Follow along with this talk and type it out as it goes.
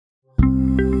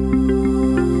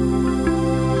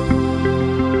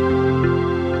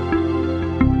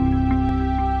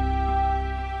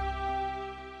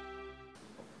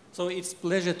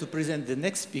pleasure to present the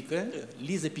next speaker,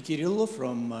 L.Piccirillo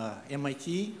from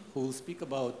MIT, who will speak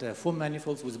about form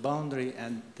manifolds with boundary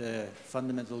and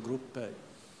fundamental group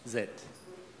Z.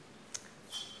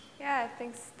 Yeah,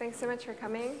 thanks so much for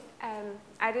coming.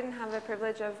 I didn't have the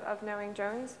privilege of knowing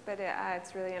Jones, but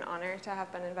it's really an honor to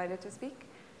have been invited to speak.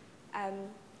 And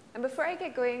before I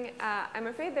get going, I'm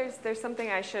afraid there's something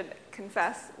I should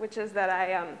confess, which is that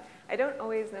I don't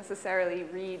always necessarily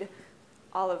read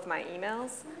all of my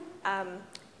emails.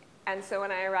 And so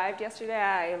when I arrived yesterday,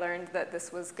 I learned that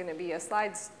this was going to be a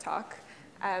slides talk.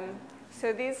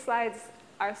 So these slides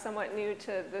are somewhat new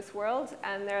to this world,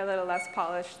 and they're a little less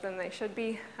polished than they should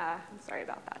be. I'm sorry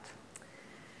about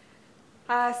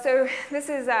that. So this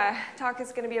talk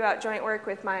is going to be about joint work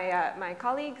with my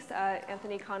colleagues,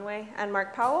 Anthony Conway and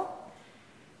Mark Powell.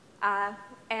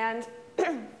 And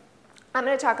I'm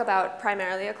going to talk about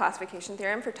primarily a classification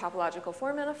theorem for topological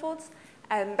form manifolds.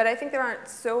 But I think there aren't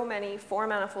so many form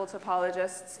manifold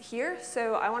topologists here,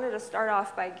 so I wanted to start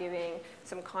off by giving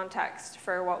some context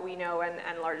for what we know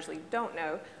and largely don't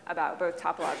know about both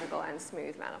topological and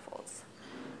smooth manifolds.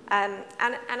 And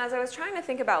as I was trying to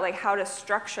think about how to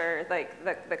structure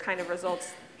the kind of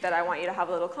results that I want you to have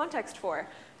a little context for,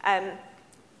 yeah,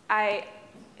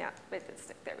 it did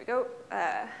stick. There we go.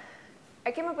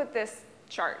 I came up with this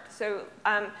chart. So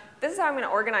this is how I'm going to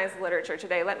organize the literature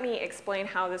today. Let me explain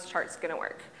how this chart's going to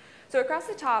work. So across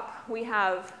the top, we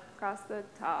have,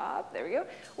 there we go.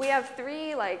 We have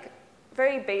three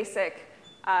very basic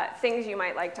things you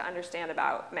might like to understand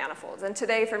about manifolds. And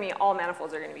today, for me, all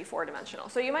manifolds are going to be four-dimensional.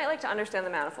 So you might like to understand the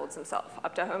manifolds themselves,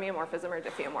 up to homeomorphism or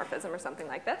diffeomorphism or something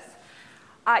like this.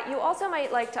 You also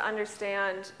might like to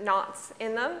understand knots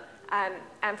in them.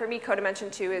 And for me,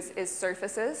 codimension 2 is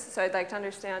surfaces. So I'd like to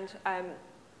understand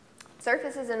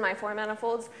surfaces in my form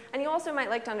manifolds. And you also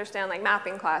might like to understand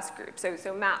mapping class groups,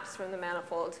 so maps from the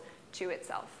manifold to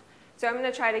itself. So I'm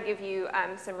going to try to give you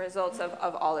some results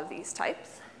of all of these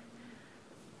types.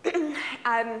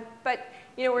 But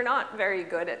we're not very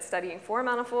good at studying form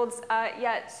manifolds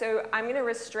yet, so I'm going to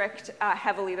restrict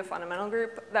heavily the fundamental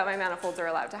group that my manifolds are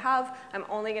allowed to have. I'm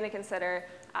only going to consider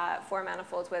form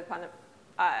manifolds with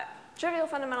trivial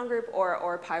fundamental group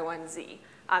or pi1z.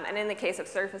 And in the case of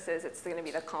surfaces, it's going to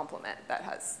be the complement that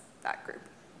has that group.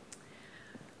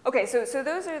 OK, so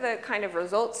those are the kind of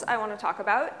results I want to talk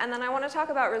about. And then I want to talk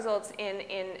about results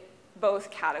in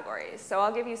both categories. So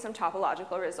I'll give you some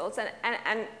topological results.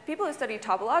 And people who study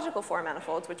topological form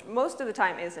manifolds, which most of the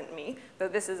time isn't me, though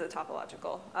this is a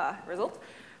topological result,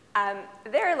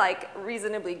 they're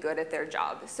reasonably good at their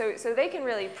job. So they can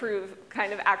really prove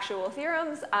kind of actual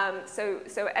theorems. So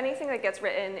anything that gets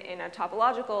written in a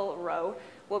topological row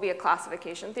will be a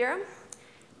classification theorem.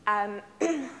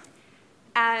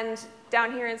 And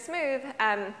down here in smooth,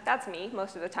 that's me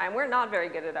most of the time. We're not very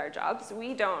good at our jobs.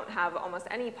 We don't have almost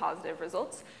any positive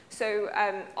results. So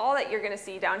all that you're going to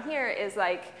see down here is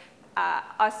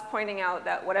us pointing out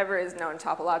that whatever is known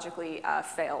topologically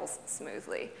fails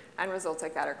smoothly. And results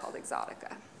like that are called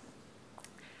exotica.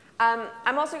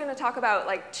 I'm also going to talk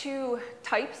about two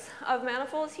types of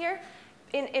manifolds here.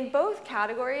 In both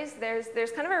categories,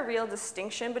 there's kind of a real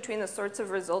distinction between the sorts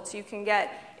of results you can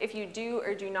get if you do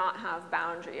or do not have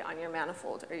boundary on your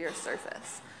manifold or your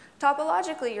surface.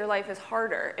 Topologically, your life is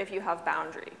harder if you have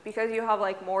boundary, because you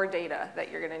have more data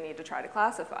that you're going to need to try to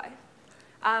classify.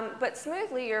 But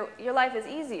smoothly, your life is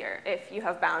easier if you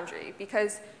have boundary,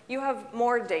 because you have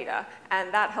more data,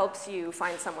 and that helps you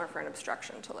find somewhere for an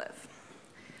obstruction to live.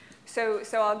 So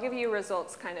I'll give you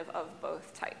results kind of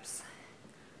both types.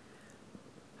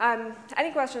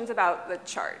 Any questions about the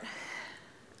chart?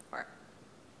 Or?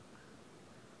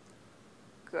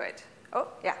 Good. Oh,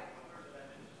 yeah.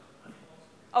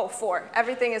 Oh, 4.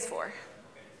 Everything is 4.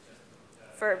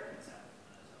 For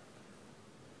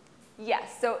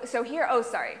yes. So here, oh,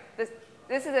 sorry. This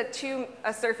is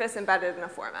a surface embedded in a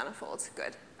form manifold.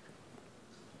 Good.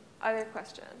 Other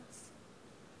questions?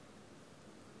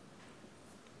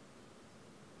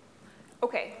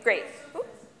 OK, great. Ooh.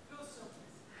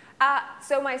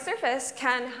 So my surface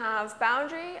can have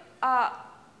boundary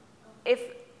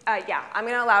yeah, I'm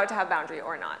going to allow it to have boundary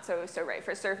or not. So right,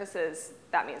 for surfaces,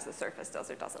 that means the surface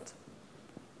does or doesn't.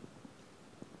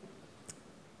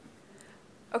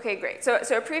 OK, great. So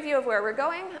a preview of where we're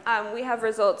going. We have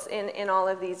results in all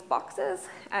of these boxes,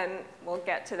 and we'll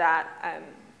get to that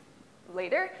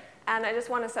later. And I just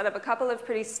want to set up a couple of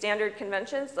pretty standard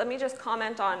conventions. Let me just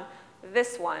comment on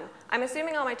this one. I'm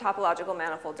assuming all my topological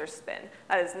manifolds are spin.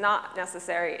 That is not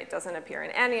necessary. It doesn't appear in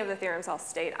any of the theorems I'll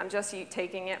state. I'm just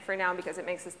taking it for now because it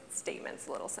makes the statements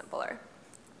a little simpler.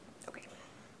 OK.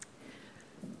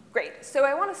 Great. So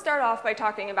I want to start off by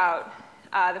talking about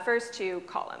the first two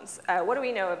columns. What do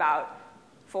we know about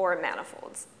four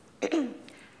manifolds?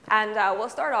 And we'll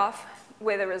start off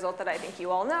with a result that I think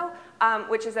you all know,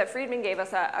 which is that Friedman gave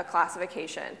us a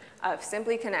classification of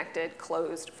simply connected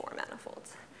closed four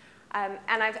manifolds. And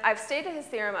I've stated his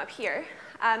theorem up here.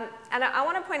 And I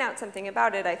want to point out something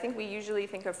about it. I think we usually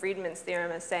think of Friedman's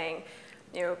theorem as saying,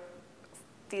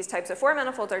 these types of four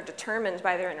manifolds are determined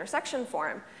by their intersection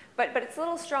form. But it's a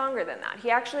little stronger than that.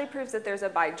 He actually proves that there's a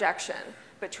bijection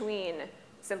between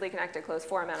simply connected closed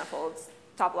four manifolds,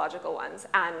 topological ones,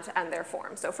 and their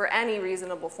form. So for any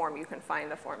reasonable form, you can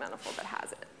find a four manifold that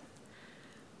has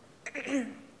it.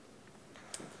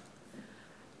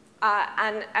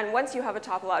 And once you have a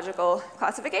topological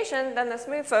classification, then the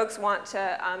smooth folks want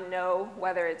to know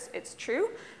whether it's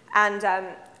true. And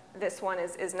this one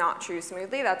is not true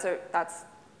smoothly. That's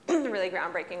really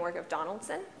groundbreaking work of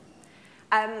Donaldson.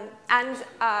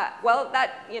 Well,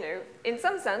 that, in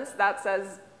some sense, that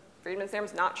says Friedman's theorem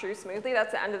is not true smoothly.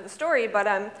 That's the end of the story.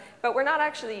 But we're not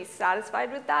actually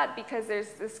satisfied with that because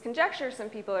there's this conjecture some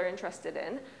people are interested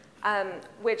in,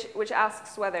 which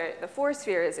asks whether the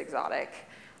four-sphere is exotic.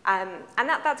 And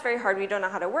that's very hard. We don't know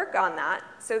how to work on that.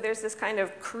 So there's this kind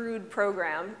of crude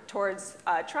program towards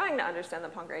trying to understand the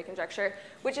Poincare conjecture,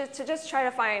 which is to just try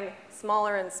to find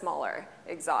smaller and smaller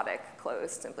exotic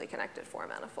closed simply connected four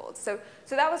manifolds. So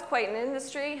that was quite an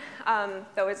industry,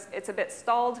 though it's a bit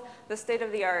stalled. The state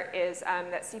of the art is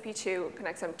that CP2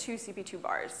 connects on two CP2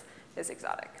 bars is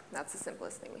exotic. That's the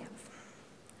simplest thing we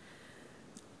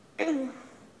have.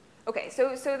 Okay,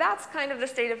 so that's kind of the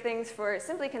state of things for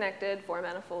simply connected four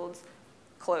manifolds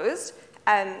closed.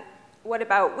 What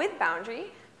about with boundary?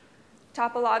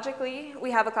 Topologically,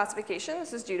 we have a classification.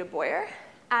 This is due to Boyer.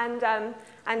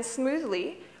 And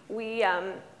smoothly, we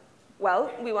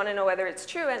want to know whether it's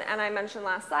true. And I mentioned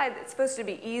last slide, it's supposed to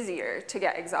be easier to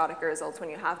get exotic results when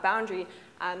you have boundary.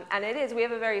 And it is. We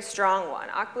have a very strong one.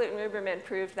 Achlet and Ruberman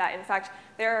proved that, in fact,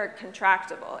 there are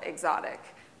contractible exotic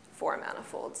four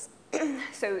manifolds.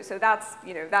 So that's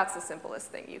the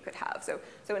simplest thing you could have. So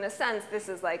in a sense, this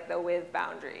is like the with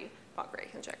boundary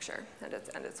Poincare conjecture, and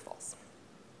it's false.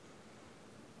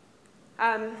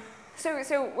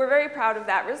 So we're very proud of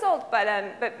that result,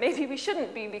 but maybe we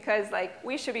shouldn't be because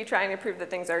we should be trying to prove that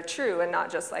things are true and not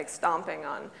just stomping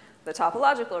on the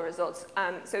topological results.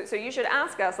 So you should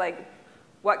ask us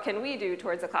what can we do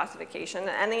towards a classification?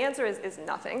 And the answer is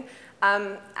nothing.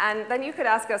 And then you could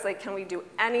ask us, can we do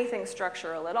anything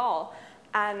structural at all?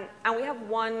 And we have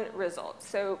one result.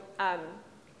 So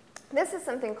this is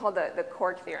something called the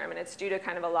Cork theorem, and it's due to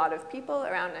kind of a lot of people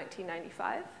around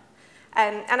 1995.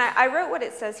 And I wrote what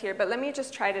it says here, but let me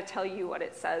just try to tell you what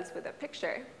it says with a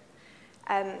picture.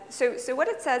 So what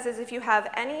it says is if you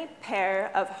have any pair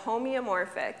of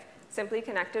homeomorphic, simply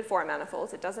connected four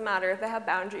manifolds, it doesn't matter if they have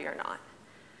boundary or not,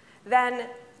 then,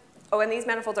 and these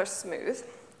manifolds are smooth,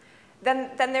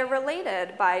 then they're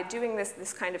related by doing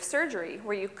this kind of surgery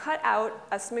where you cut out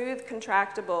a smooth,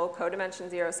 contractible, codimension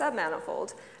 0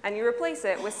 submanifold, and you replace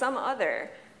it with some other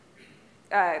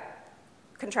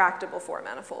contractible four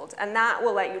manifold. And that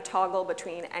will let you toggle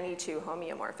between any two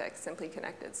homeomorphic, simply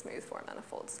connected, smooth four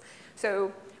manifolds.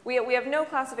 So we have no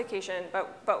classification,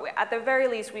 but at the very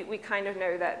least, we kind of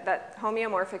know that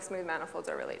homeomorphic smooth manifolds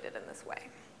are related in this way.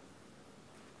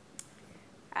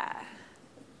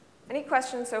 Any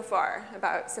questions so far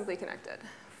about simply connected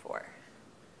four?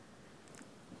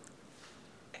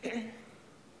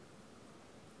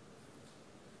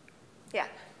 Yeah.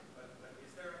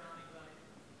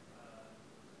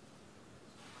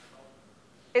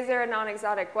 Is there a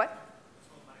non-exotic what?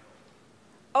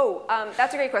 Oh,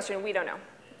 that's a great question. We don't know.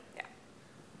 Yeah.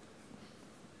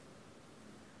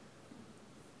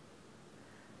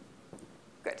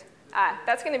 Good.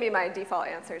 That's going to be my default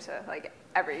answer to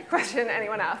every question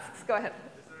anyone asks. Go ahead.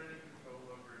 Is there any control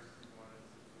over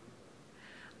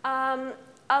one?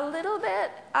 A little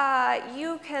bit.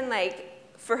 You can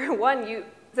for one,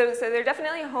 so they're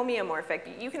definitely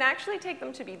homeomorphic. You can actually take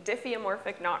them to be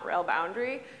diffeomorphic, not rel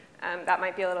boundary. That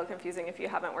might be a little confusing if you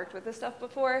haven't worked with this stuff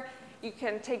before. You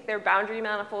can take their boundary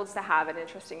manifolds to have an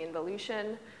interesting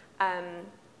involution.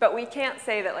 But we can't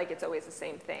say that it's always the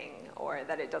same thing or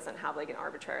that it doesn't have an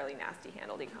arbitrarily nasty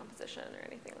handle decomposition or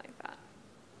anything like that.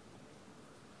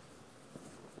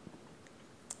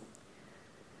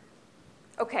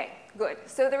 Okay, good.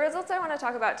 So the results I want to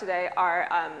talk about today are,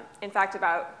 in fact,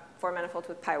 about four manifolds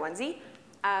with pi1z.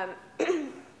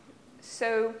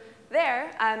 So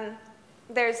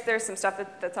there's some stuff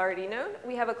that's already known.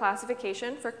 We have a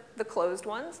classification for the closed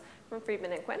ones from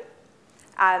Friedman and Quinn.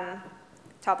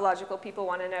 topological people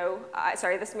want to know,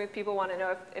 the smooth people want to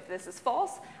know if this is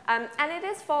false. And it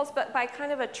is false, but by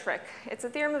kind of a trick. It's a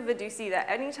theorem of Vedusi that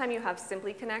anytime you have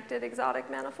simply connected exotic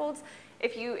manifolds,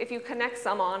 if you connect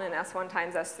some on in S1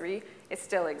 times S3, it's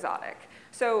still exotic.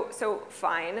 So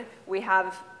fine, we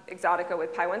have exotica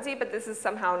with pi1z, but this is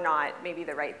somehow not maybe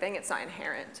the right thing. It's not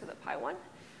inherent to the pi1.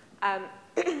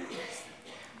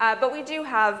 But we do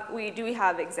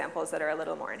have examples that are a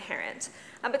little more inherent.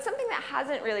 But something that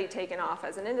hasn't really taken off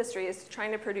as an industry is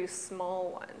trying to produce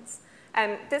small ones.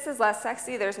 This is less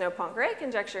sexy. There's no Poincare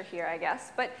conjecture here, I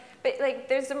guess. But like,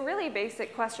 there's some really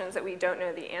basic questions that we don't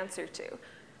know the answer to.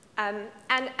 And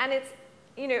it's,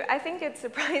 I think it's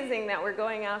surprising that we're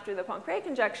going after the Poincare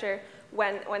conjecture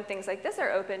when things like this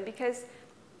are open, because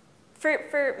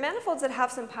for manifolds that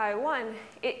have some pi1,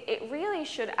 it really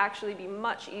should actually be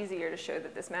much easier to show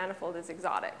that this manifold is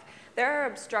exotic. There are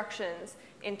obstructions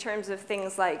in terms of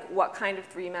things like what kind of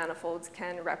 3 manifolds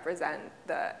can represent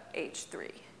the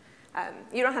H3.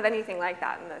 You don't have anything like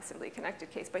that in the simply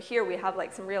connected case, but here we have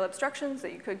like some real obstructions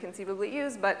that you could conceivably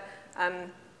use, but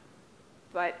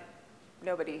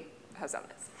nobody has done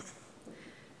this.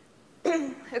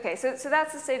 Okay, so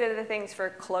that's the state of the things for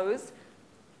closed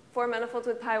for manifolds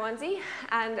with pi1z,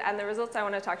 and the results I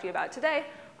want to talk to you about today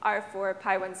are for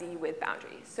pi1z with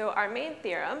boundary. So our main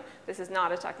theorem, this is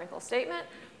not a technical statement,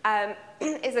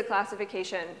 is a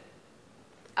classification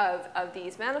of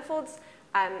these manifolds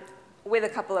with a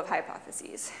couple of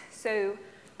hypotheses. So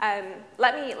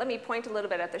let me point a little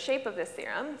bit at the shape of this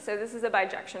theorem. So this is a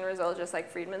bijection result, just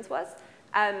like Friedman's was.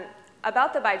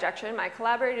 About the bijection, my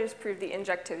collaborators proved the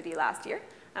injectivity last year,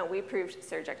 and we proved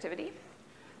surjectivity.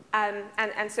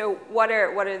 And so what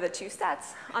are the two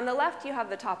sets? On the left, you have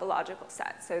the topological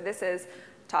set. So this is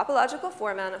topological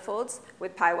 4 manifolds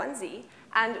with pi1z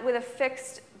and with a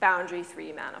fixed boundary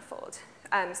 3 manifold.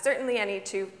 Certainly any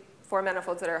 2 4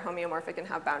 manifolds that are homeomorphic and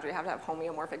have boundary have to have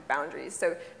homeomorphic boundaries.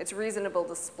 So it's reasonable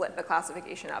to split the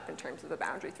classification up in terms of the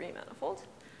boundary 3 manifold.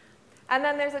 And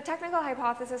then there's a technical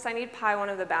hypothesis. I need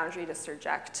pi1 of the boundary to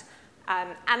surject.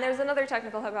 And there's another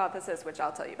technical hypothesis, which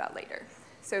I'll tell you about later.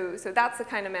 So that's the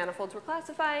kind of manifolds we're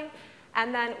classifying.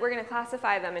 And then we're going to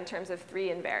classify them in terms of 3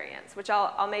 invariants, which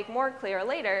I'll make more clear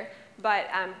later. But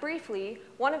briefly,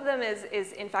 one of them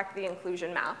is in fact the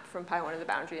inclusion map from pi1 of the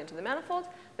boundary into the manifold.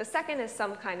 The second is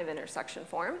some kind of intersection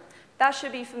form. That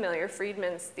should be familiar.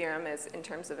 Friedman's theorem is in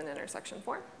terms of an intersection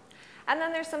form. And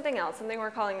then there's something else, something we're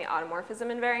calling the automorphism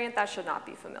invariant. That should not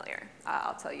be familiar.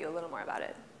 I'll tell you a little more about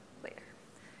it later.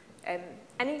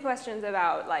 Any questions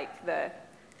about like the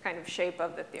kind of shape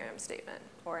of the theorem statement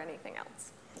or anything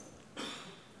else?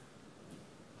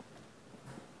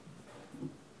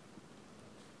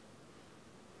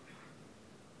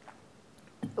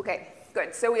 Okay,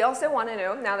 good. So we also want to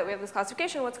know, now that we have this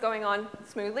classification, what's going on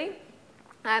smoothly.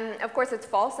 Of course, it's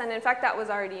false, and in fact, that was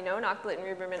already known. Ochblit and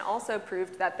Ruberman also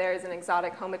proved that there is an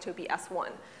exotic homotopy S1.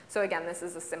 So again, this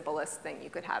is the simplest thing you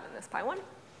could have in this pi1.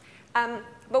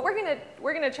 But we're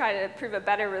gonna try to prove a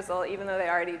better result, even though they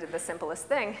already did the simplest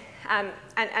thing.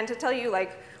 And to tell you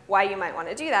like why you might want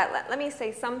to do that, let me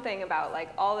say something about like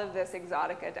all of this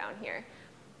exotica down here.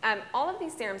 All of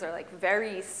these theorems are like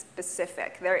very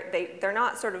specific. They're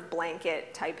not sort of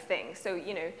blanket type things. So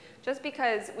just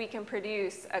because we can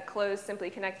produce a closed,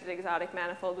 simply connected exotic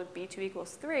manifold with B2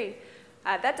 equals 3,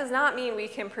 that does not mean we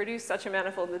can produce such a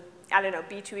manifold with, I don't know,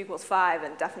 B2 equals 5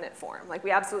 in definite form. Like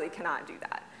we absolutely cannot do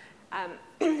that.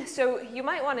 So you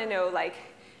might want to know, like,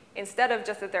 instead of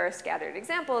just that there are scattered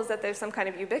examples, that there's some kind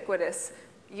of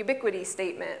ubiquity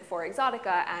statement for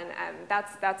exotica, and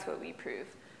that's what we prove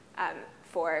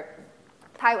for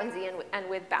pi1z and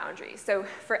with boundary. So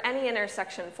for any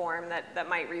intersection form that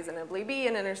might reasonably be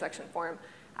an intersection form,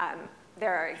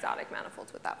 there are exotic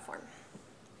manifolds with that form.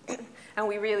 And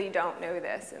we really don't know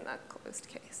this in the closed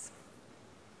case.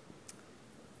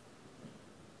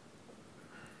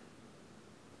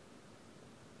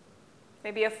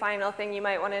 Maybe a final thing you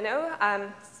might want to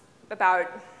know about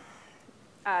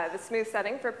the smooth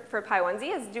setting for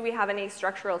pi1z is, do we have any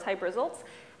structural type results?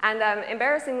 And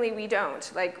embarrassingly, we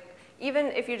don't. Like, even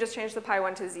if you just change the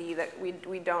pi1 to z, that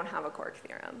we don't have a Cork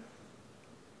theorem.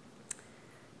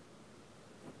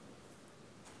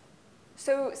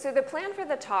 So the plan for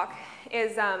the talk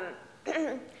is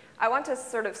I want to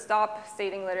sort of stop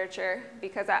stating literature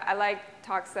because I like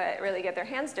talks that really get their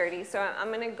hands dirty. So I'm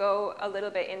going to go a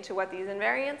little bit into what these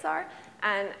invariants are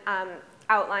and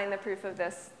outline the proof of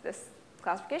this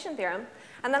classification theorem.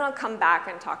 And then I'll come back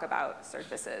and talk about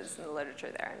surfaces and the literature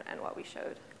there and what we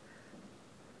showed.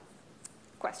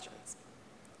 Questions?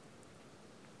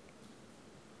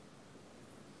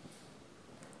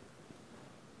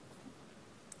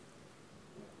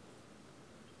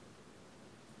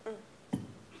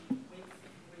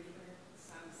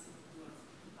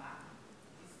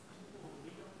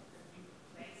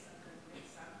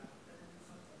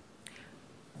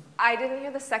 I didn't hear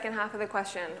the second half of the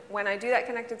question. When I do that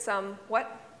connected sum,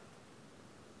 what?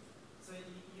 So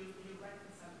you write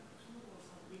some 2 or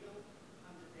some wiggle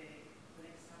under the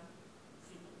next sum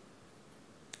symbol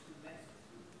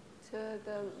to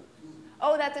left.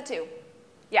 Oh, that's a 2.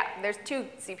 Yeah, there's 2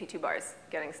 CP2 bars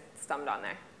getting summed on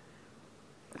there.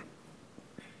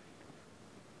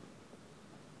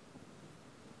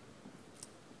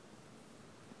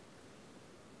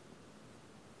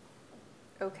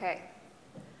 Okay,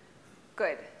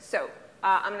 good. So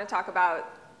I'm going to talk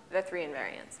about the 3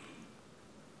 invariants.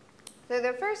 So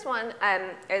the first one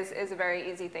is a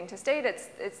very easy thing to state.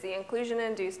 It's the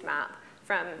inclusion-induced map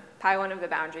from pi1 of the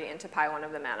boundary into pi1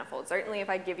 of the manifold. Certainly, if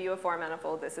I give you a 4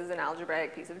 manifold, this is an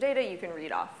algebraic piece of data, you can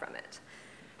read off from it.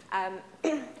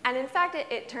 And in fact,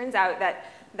 it turns out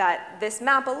that this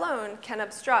map alone can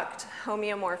obstruct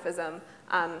homeomorphism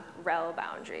rel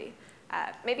boundary.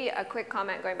 Maybe a quick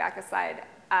comment going back a slide.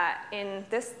 In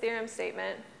this theorem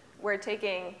statement, we're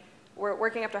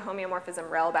working up to homeomorphism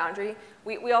rel boundary.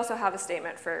 We also have a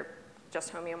statement for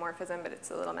just homeomorphism, but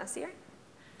it's a little messier.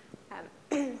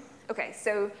 Okay,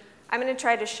 so I'm going to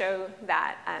try to show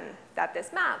that, that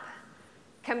this map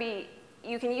can be,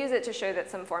 you can use it to show that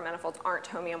some 4 manifolds aren't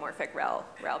homeomorphic rel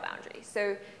boundary.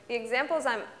 So the examples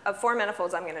of 4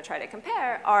 manifolds I'm going to try to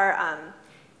compare are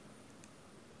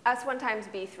S1 times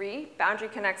B3, boundary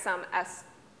connect sum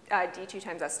D2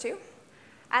 times S2,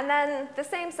 and then the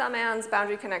same summands,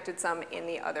 boundary connected sum in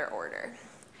the other order.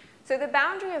 So the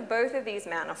boundary of both of these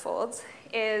manifolds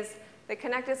is the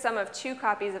connected sum of 2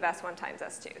 copies of S1 times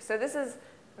S2. So this is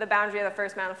the boundary of the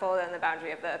first manifold and the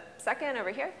boundary of the second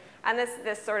over here. And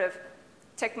this sort of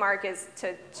tick mark is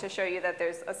to show you that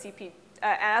there's a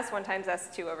S1 times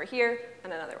S2 over here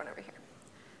and another one over here.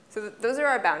 So those are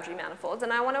our boundary manifolds.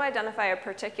 And I want to identify a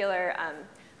particular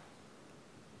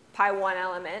pi1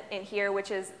 element in here,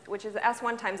 which is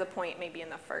S1 times a point maybe in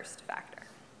the first factor.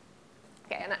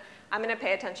 Okay, and I'm going to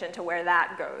pay attention to where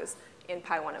that goes in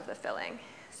pi1 of the filling.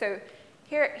 So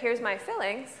here's my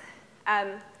fillings.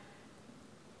 And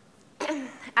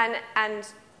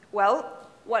well,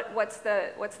 what's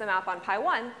the map on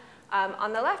pi1?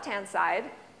 On the left-hand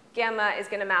side, gamma is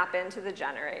going to map into the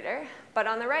generator. But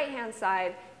on the right-hand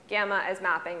side, gamma is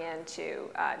mapping into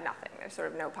nothing. There's sort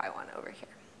of no pi1 over here.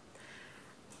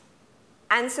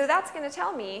 And so that's going to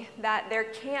tell me that there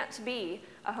can't be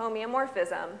a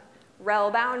homeomorphism rel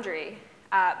boundary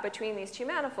between these 2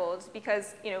 manifolds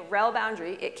because, rel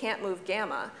boundary, it can't move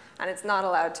gamma, and it's not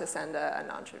allowed to send a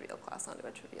non-trivial class onto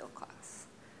a trivial class.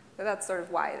 So that's sort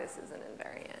of why this is an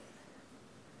invariant.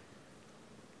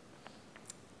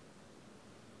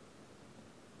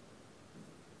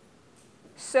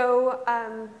 So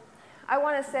I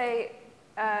want to stay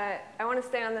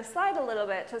on this slide a little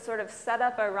bit to sort of set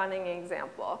up a running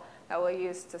example that we'll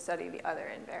use to study the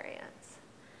other invariants.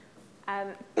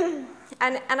 And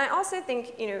I also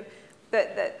think,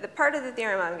 the part of the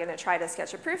theorem I'm going to try to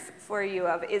sketch a proof for you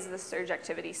of is the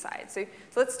surjectivity side. So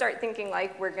let's start thinking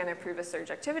like we're going to prove a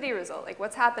surjectivity result. Like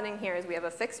what's happening here is we have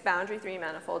a fixed boundary 3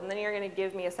 manifold, and then you're going to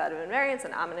give me a set of invariants,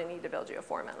 and I'm going to need to build you a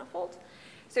 4 manifold.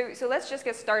 So let's just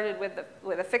get started with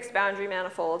a fixed boundary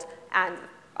manifold and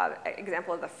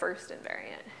example of the first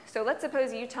invariant. So let's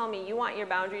suppose you tell me you want your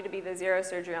boundary to be the 0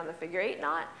 surgery on the figure 8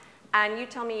 knot, and you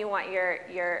tell me you want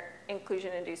your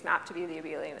inclusion-induced map to be the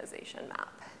abelianization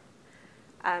map.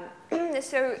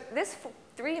 So this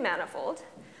 3 manifold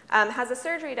has a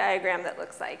surgery diagram that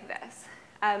looks like this.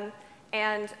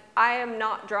 And I am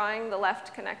not drawing the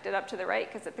left connected up to the right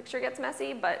because the picture gets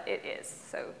messy, but it is.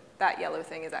 So that yellow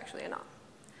thing is actually a knot.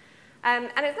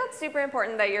 And it's not super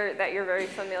important that you're very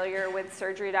familiar with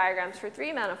surgery diagrams for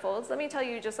 3 manifolds. Let me tell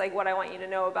you just like what I want you to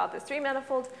know about this 3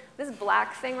 manifold. This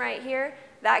black thing right here,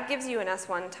 that gives you an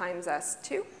S1 times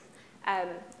S2.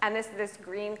 And this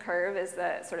green curve is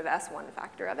the sort of S1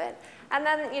 factor of it. And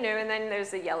then, and then there's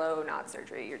the yellow knot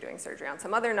surgery. You're doing surgery on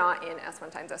some other knot in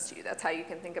S1 times S2. That's how you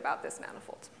can think about this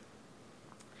manifold.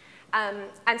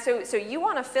 And so you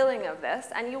want a filling of this,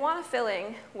 and you want a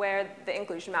filling where the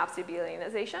inclusion maps to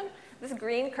abelianization. This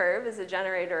green curve is a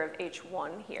generator of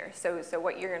H1 here. So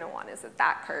what you're going to want is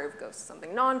that curve goes to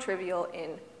something non-trivial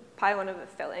in pi1 of the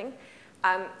filling.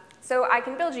 So I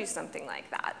can build you something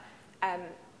like that.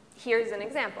 Here's an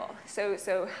example.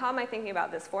 So how am I thinking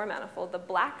about this 4 manifold? The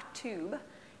black tube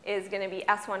is going to be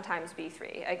S1 times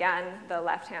B3. Again, the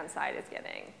left-hand side is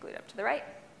getting glued up to the right.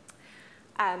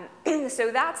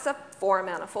 So that's a 4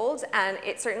 manifold, and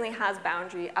it certainly has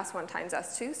boundary S1 times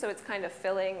S2, so it's kind of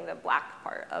filling the black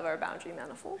part of our boundary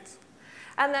manifolds.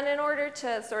 And then in order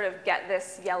to sort of get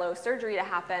this yellow surgery to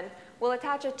happen, we'll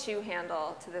attach a 2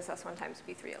 handle to this S1 times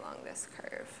B3 along this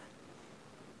curve.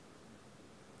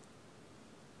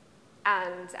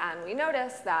 And we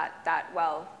notice that,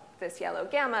 well, this yellow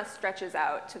gamma stretches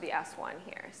out to the S1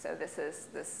 here. So this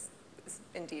is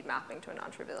indeed mapping to a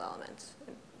non-trivial element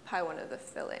in pi1 of the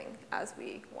filling as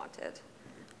we wanted.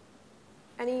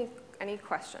 Any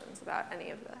questions about any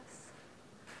of this?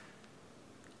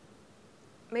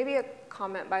 Maybe a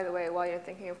comment, by the way, while you're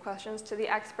thinking of questions. To the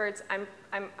experts, I'm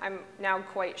now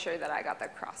quite sure that I got the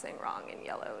crossing wrong in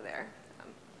yellow there.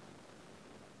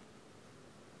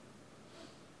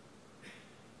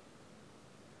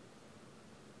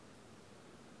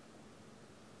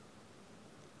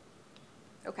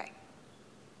 OK.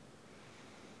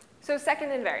 So second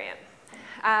invariant.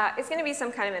 It's going to be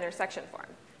some kind of intersection form.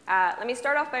 Let me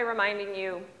start off by reminding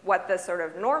you what the sort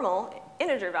of normal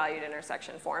integer-valued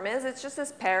intersection form is. It's just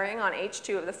this pairing on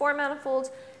H2 of the form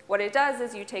manifold. What it does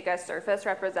is you take a surface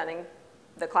representing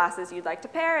the classes you'd like to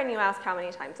pair, and you ask how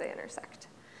many times they intersect.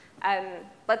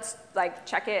 Let's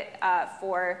check it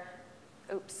for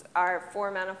our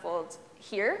form manifold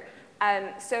here.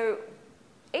 So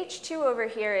H2 over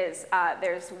here is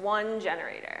there's one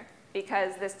generator,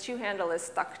 because this 2 handle is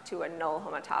stuck to a null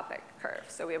homotopic curve.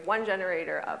 So we have one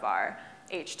generator of our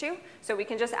H2. So we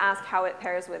can just ask how it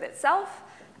pairs with itself.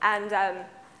 And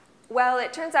well,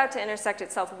 it turns out to intersect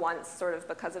itself once, sort of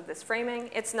because of this framing.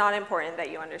 It's not important that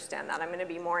you understand that. I'm going to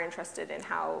be more interested in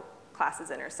how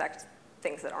classes intersect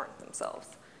things that aren't themselves.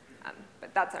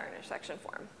 But that's our intersection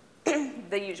form,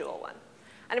 the usual one.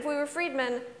 And if we were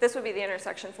Friedman, this would be the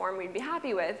intersection form we'd be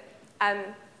happy with.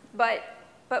 But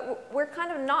we're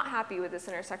kind of not happy with this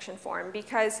intersection form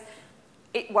because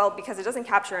it doesn't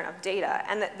capture enough data.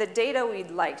 And the data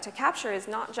we'd like to capture is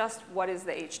not just what is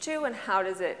the H2 and how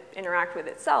does it interact with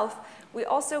itself. We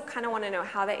also kind of want to know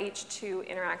how the H2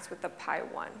 interacts with the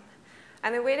pi1.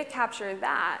 And the way to capture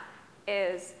that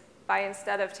is by,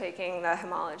 instead of taking the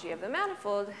homology of the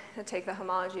manifold, to take the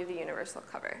homology of the universal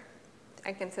cover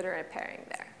and consider a pairing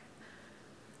there.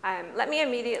 Let me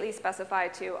immediately specify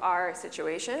to our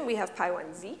situation. We have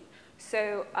pi1z.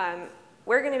 So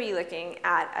we're going to be looking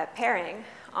at a pairing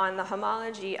on the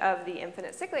homology of the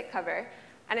infinite cyclic cover,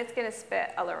 and it's going to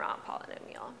spit a Laurent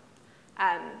polynomial.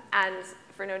 And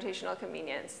for notational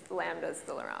convenience, lambda's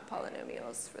the Laurent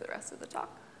polynomials for the rest of the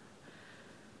talk.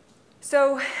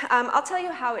 So I'll tell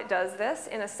you how it does this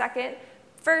in a second.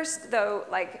 First, though,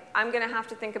 I'm going to have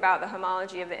to think about the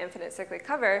homology of the infinite cyclic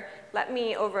cover. Let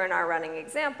me, over in our running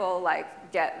example,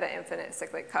 get the infinite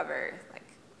cyclic cover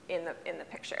in the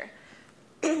picture.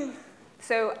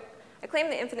 So I claim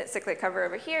the infinite cyclic cover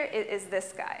over here is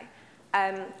this guy.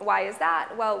 Why is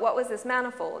that? Well, what was this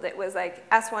manifold? It was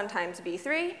S1 times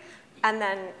B3, and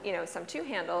then some 2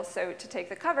 handles. So to take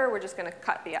the cover, we're just going to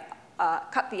cut the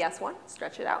S1,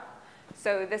 stretch it out.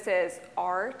 So this is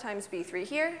R times B3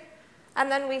 here. And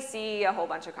then we see a whole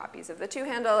bunch of copies of the 2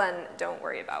 handle, and don't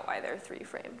worry about why they're 3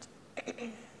 framed.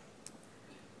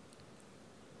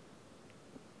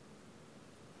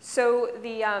 So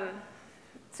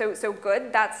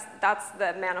good. That's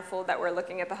the manifold that we're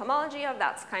looking at the homology of.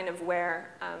 That's kind of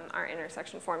where our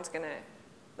intersection form is going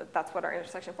to. That's what our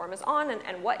intersection form is on.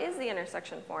 And what is the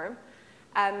intersection form?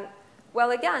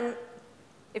 Well, again,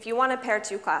 if you want to pair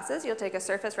 2 classes, you'll take a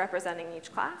surface representing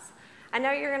each class. And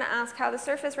now you're going to ask how the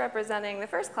surface representing the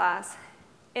first class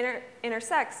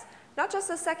intersects not just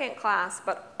the second class,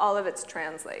 but all of its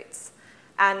translates.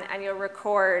 And you'll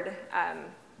record,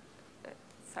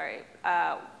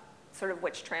 sort of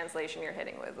which translation you're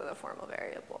hitting with a formal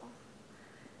variable.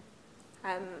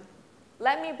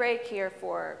 Let me break here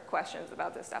for questions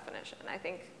about this definition. I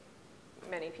think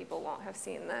many people won't have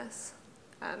seen this.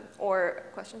 Or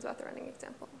questions about the running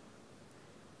example.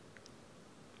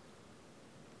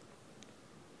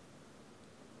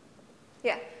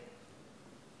 Yeah.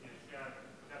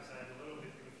 Perhaps I'm a little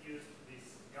bit confused.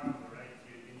 This gamma, right?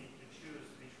 You need to choose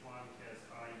which one has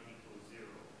I equals 0,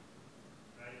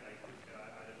 right? I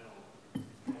don't know. It's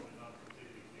probably not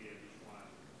completely clear which one.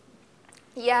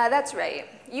 Yeah, that's right.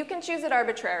 You can choose it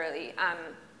arbitrarily.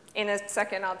 In a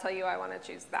second, I'll tell you I want to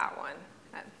choose that one.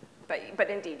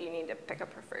 But indeed, you need to pick a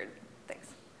preferred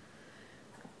things.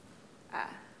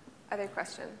 Other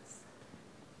questions?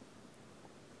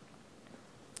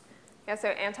 Yeah, so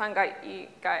Anton got me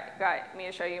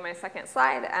to show you my second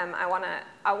slide. I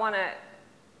want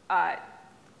to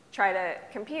try to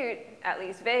compute, at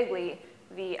least vaguely,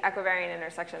 the equivariant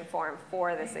intersection form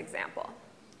for this example.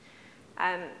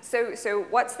 So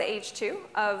what's the H2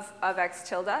 of x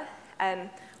tilde?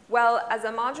 Well, as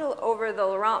a module over the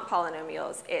Laurent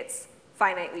polynomials, it's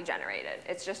finitely generated.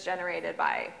 It's just generated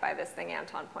by this thing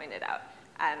Anton pointed out.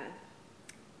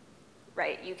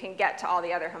 Right, you can get to all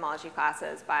the other homology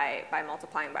classes by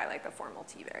multiplying by the formal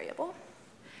t variable.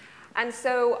 And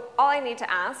so all I need to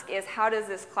ask is, how does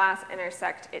this class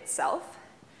intersect itself?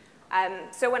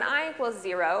 So when I equals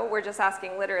 0, we're just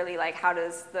asking literally, like, how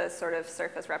does the sort of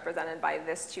surface represented by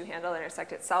this 2 handle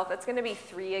intersect itself? It's going to be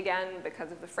 3 again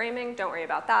because of the framing. Don't worry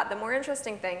about that. The more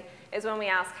interesting thing is when we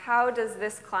ask, how does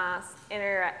this class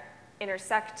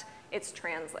intersect its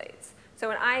translates? So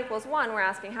when I equals 1, we're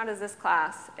asking, how does this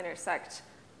class intersect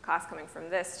class coming from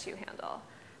this 2 handle?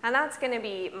 And that's going to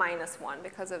be -1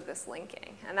 because of this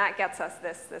linking. And that gets us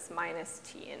this minus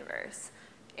t inverse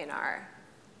in our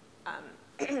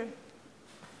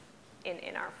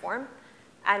in our form.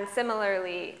 And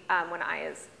similarly, when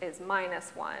I is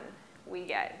 -1, we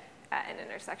get an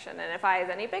intersection. And if I is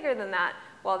any bigger than that,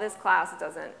 well, this class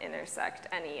doesn't intersect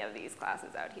any of these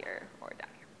classes out here or down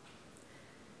here.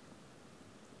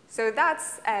 So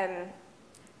that's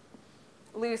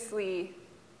loosely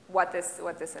what this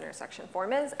intersection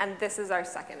form is. And this is our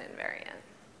second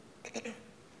invariant.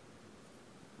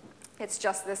 It's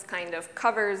just this kind of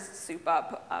covers soup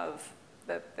up of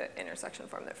the intersection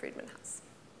form that Friedman has.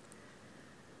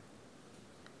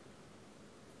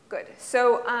 Good.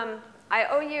 So I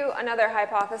owe you another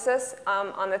hypothesis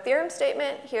on the theorem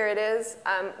statement. Here it is.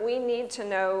 We need to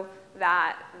know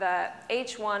that the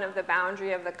H1 of the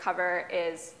boundary of the cover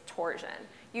is torsion.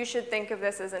 You should think of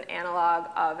this as an analog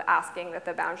of asking that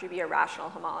the boundary be a rational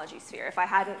homology sphere. If I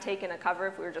hadn't taken a cover,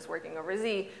 if we were just working over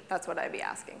Z, that's what I'd be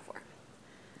asking for.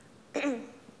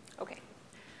 OK.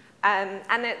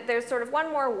 And there's sort of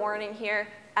one more warning here.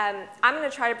 I'm going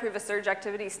to try to prove a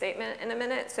surjectivity statement in a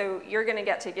minute. So you're going to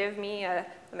get to give me a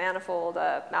manifold,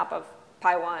 a map of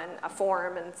pi1, a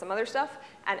form, and some other stuff.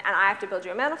 And I have to build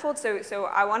you a manifold. So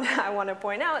I want to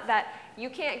point out that you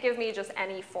can't give me just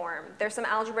any form. There's some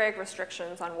algebraic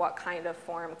restrictions on what kind of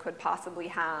form could possibly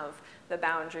have the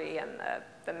boundary and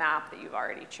the map that you've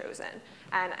already chosen.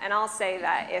 And I'll say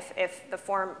that if the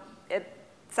form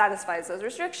satisfies those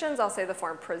restrictions, I'll say the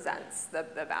form presents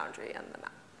the boundary and the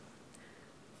map.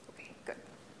 OK, good.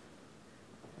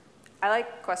 I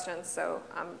like questions, so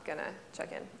I'm going to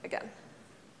check in again.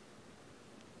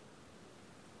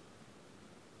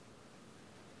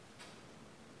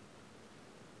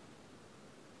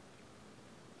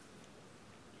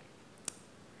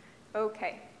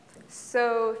 OK,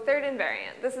 so third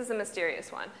invariant. This is a mysterious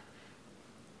one.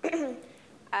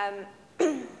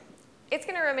 It's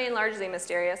going to remain largely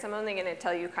mysterious. I'm only going to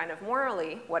tell you kind of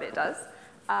morally what it does.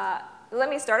 Let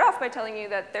me start off by telling you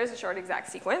that there's a short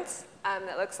exact sequence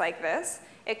that looks like this.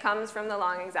 It comes from the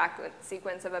long exact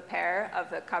sequence of a pair of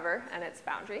the cover and its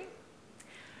boundary.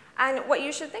 And what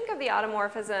you should think of the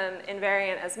automorphism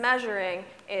invariant as measuring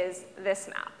is this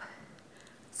map.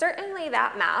 Certainly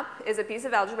that map is a piece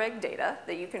of algebraic data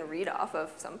that you can read off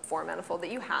of some form manifold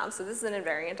that you have. So this is an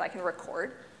invariant I can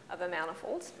record of a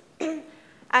manifold.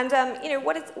 And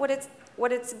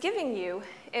what it's giving you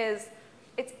is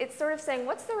it's sort of saying,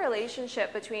 what's the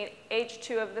relationship between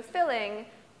H2 of the filling,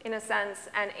 in a sense,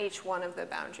 and H1 of the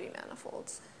boundary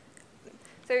manifolds?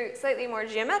 So slightly more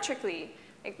geometrically,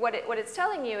 like what it's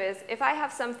telling you is, if I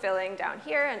have some filling down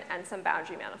here and some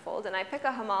boundary manifold, and I pick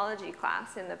a homology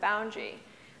class in the boundary,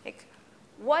 like,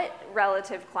 what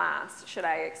relative class should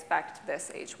I expect this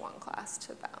H1 class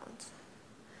to bound?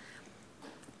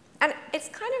 And it's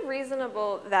kind of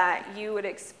reasonable that you would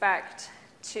expect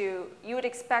to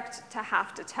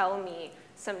have to tell me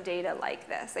some data like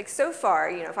this. Like, so far,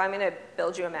 if I'm going to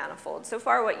build you a manifold, so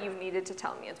far what you've needed to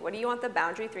tell me is, what do you want the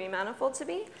boundary 3 manifold to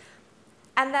be?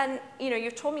 And then,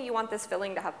 you've told me you want this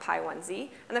filling to have pi1z.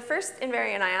 And the first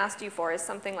invariant I asked you for is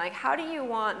something like, how do you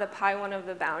want the pi1 of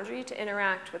the boundary to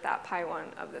interact with that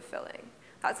pi1 of the filling?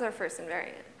 That's our first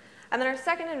invariant. And then our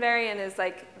second invariant is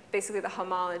like basically the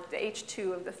homology, the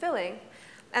H2 of the filling.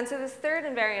 And so this third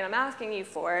invariant I'm asking you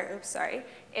for,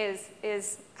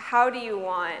 is how do you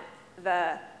want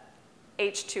the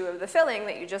H2 of the filling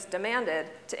that you just demanded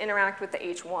to interact with the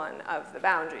H1 of the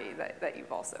boundary that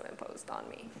you've also imposed on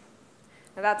me?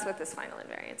 Now that's what this final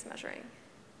invariant's measuring.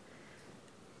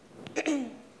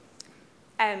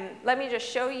 Let me just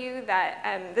show you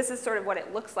that this is sort of what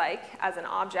it looks like as an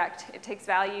object. It takes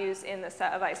values in the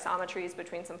set of isometries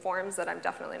between some forms that I'm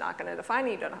definitely not going to define,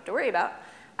 and you don't have to worry about.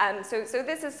 So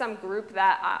this is some group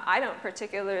that I don't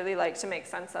particularly like to make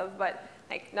sense of, but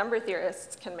like number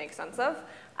theorists can make sense of.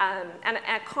 And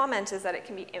a comment is that it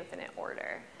can be infinite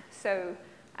order. So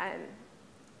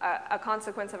a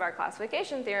consequence of our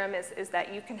classification theorem is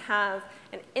that you can have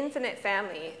an infinite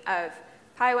family of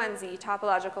pi1z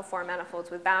topological form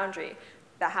manifolds with boundary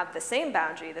that have the same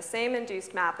boundary, the same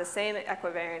induced map, the same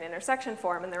equivariant intersection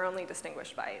form, and they're only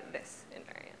distinguished by this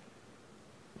invariant.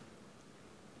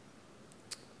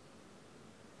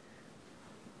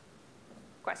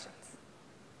 Questions?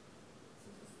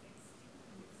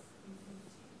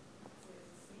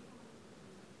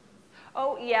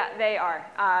 Oh, yeah, they are.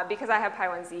 Because I have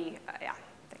pi1z, yeah,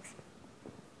 thanks.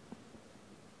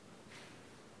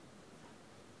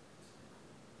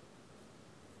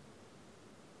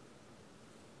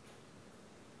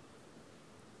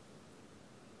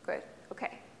 Good,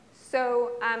 OK.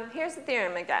 So here's the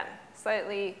theorem again,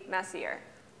 slightly messier.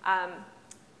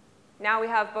 Now we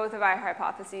have both of our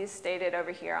hypotheses stated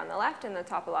over here on the left in the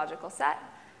topological set.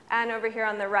 And over here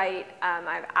on the right,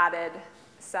 I've added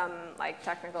some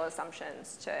technical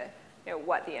assumptions to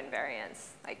what the invariants,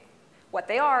 what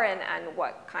they are and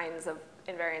what kinds of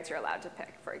invariants you're allowed to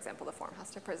pick. For example, the form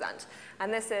has to present.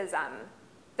 And this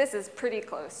is pretty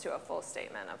close to a full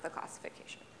statement of the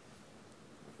classification.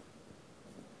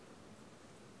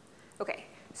 OK,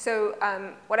 so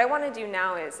what I want to do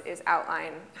now is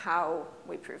outline how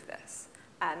we prove this.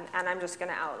 And I'm just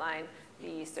going to outline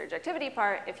the surjectivity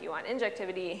part. If you want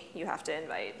injectivity, you have to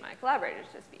invite my collaborators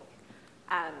to speak.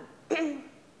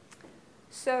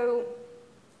 So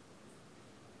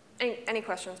any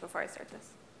questions before I start this?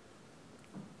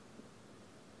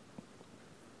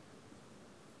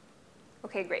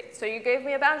 OK, great. So you gave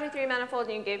me a boundary 3 manifold,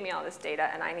 and you gave me all this data,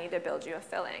 and I need to build you a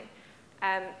filling.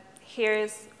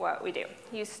 Here's what we do.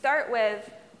 You start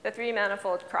with the 3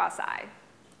 manifold cross I.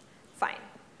 Fine.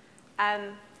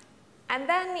 And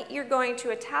then you're going to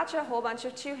attach a whole bunch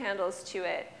of 2 handles to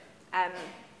it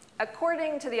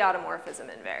according to the automorphism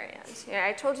invariant.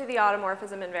 I told you the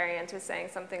automorphism invariant is saying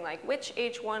something like which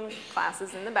H1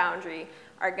 classes in the boundary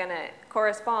are going to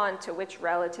correspond to which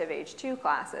relative H2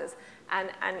 classes.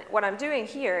 And what I'm doing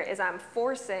here is I'm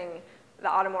forcing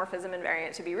the automorphism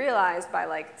invariant to be realized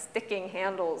by sticking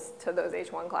handles to those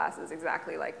H1 classes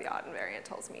exactly like the auto invariant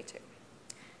tells me to.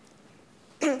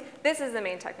 This is the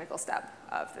main technical step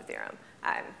of the theorem.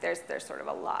 There's sort of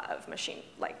a lot of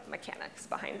mechanics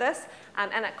behind this.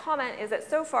 And a comment is that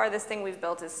so far this thing we've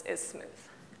built is smooth.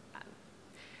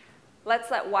 Let's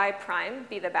let y prime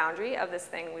be the boundary of this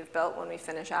thing we've built when we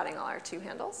finish adding all our 2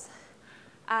 handles.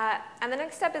 And the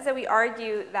next step is that we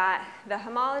argue that the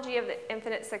homology of the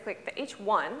infinite cyclic, the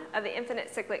H1 of the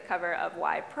infinite cyclic cover of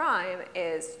y prime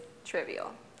is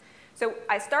trivial. So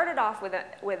I started off with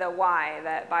a y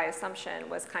that by assumption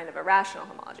was kind of a rational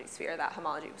homology sphere. That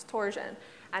homology was torsion.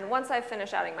 And once I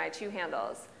finish adding my 2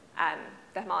 handles,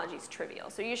 the homology is trivial.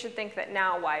 So you should think that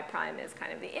now y prime is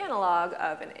kind of the analog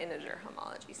of an integer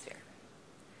homology sphere.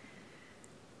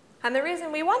 And the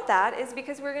reason we want that is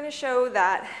because we're going to show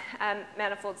that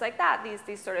manifolds like that,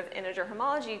 these sort of integer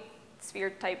homology sphere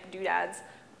type doodads,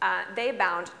 they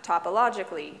bound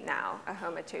topologically now a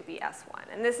homotopy S1.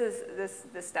 And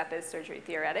this step is surgery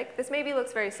theoretic. This maybe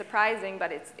looks very surprising,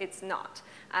 but it's not.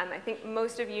 I think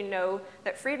most of you know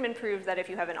that Friedman proved that if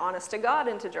you have an honest-to-God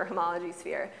integer homology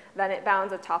sphere, then it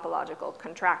bounds a topological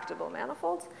contractible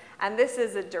manifold. And this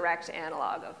is a direct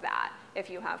analog of that.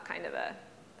 If you have kind of a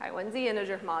pi1z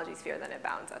integer homology sphere, then it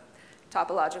bounds a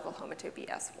topological homotopy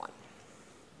S1.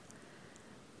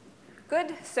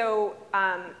 Good. So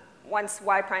once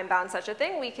y prime bounds such a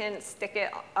thing, we can stick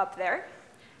it up there.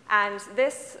 And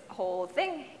this whole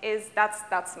thing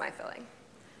that's my filling.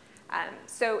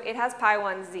 So it has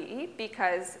pi1z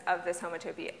because of this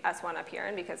homotopy S1 up here,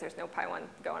 and because there's no pi1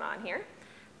 going on here.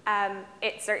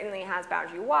 It certainly has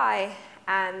boundary y,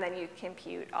 and then you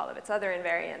compute all of its other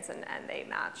invariants, and they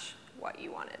match what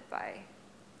you wanted by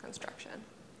construction.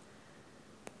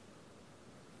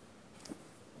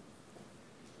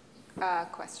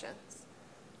 Questions?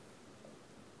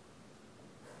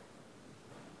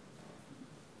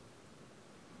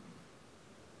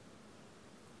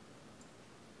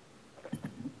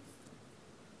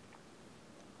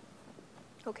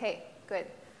 OK, good.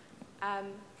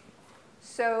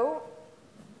 So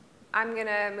I'm going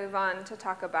to move on to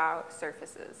talk about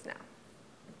surfaces now.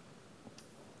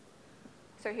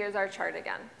 So here's our chart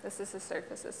again. This is the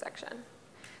surfaces section.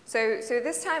 So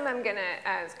this time I'm going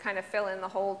to kind of fill in the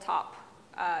whole top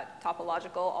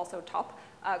topological, also top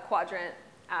quadrant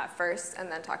first,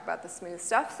 and then talk about the smooth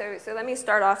stuff. So let me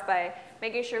start off by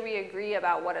making sure we agree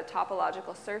about what a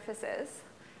topological surface is.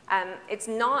 It's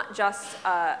not just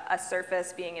a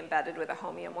surface being embedded with a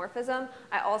homeomorphism.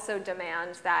 I also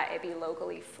demand that it be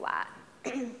locally flat.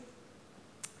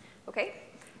 OK?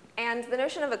 And the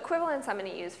notion of equivalence I'm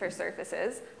going to use for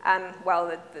surfaces,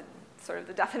 well, sort of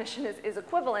the definition is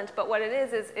equivalent, but what it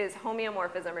is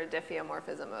homeomorphism or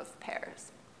diffeomorphism of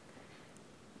pairs.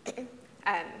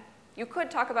 You could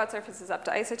talk about surfaces up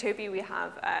to isotopy. We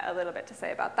have a little bit to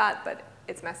say about that, but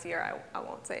it's messier. I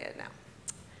won't say it now.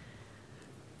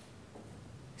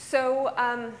 So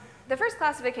the first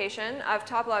classification of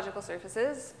topological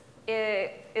surfaces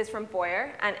is from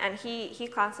Boyer, and he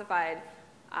classified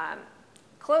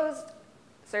closed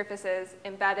surfaces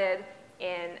embedded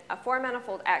in a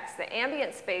four-manifold X. The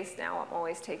ambient space now I'm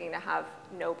always taking to have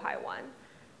no pi 1.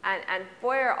 And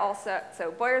Boyer also,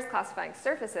 so Boyer's classifying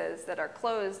surfaces that are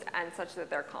closed and such that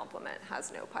their complement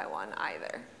has no pi 1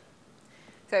 either.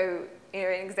 So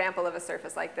an example of a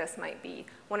surface like this might be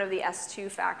one of the S2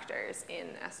 factors in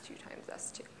S2 times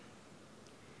S2.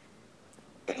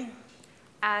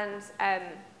 And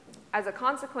as a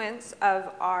consequence of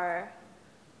our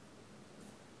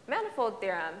manifold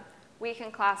theorem, we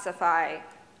can classify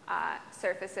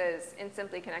surfaces in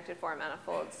simply connected four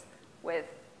manifolds with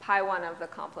pi 1 of the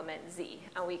complement Z.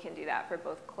 And we can do that for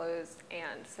both closed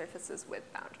and surfaces with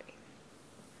boundary.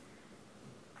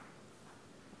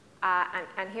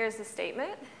 And here's the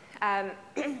statement.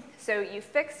 So you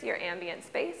fix your ambient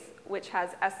space, which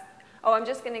has S. Oh, I'm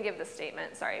just going to give the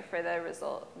statement, sorry, for the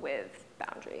result with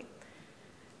boundary.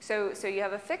 So you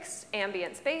have a fixed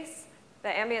ambient space. The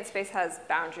ambient space has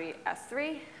boundary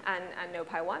S3 and no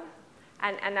pi 1.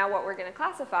 And now what we're going to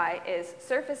classify is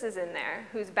surfaces in there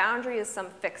whose boundary is some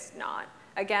fixed knot.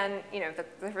 Again,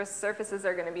 if the surfaces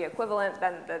are going to be equivalent,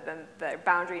 then the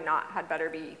boundary knot had better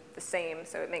be the same,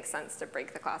 so it makes sense to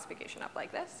break the classification up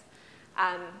like this.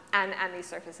 And these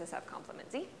surfaces have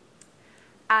complement Z.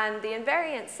 And the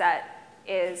invariant set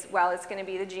is, well, it's going to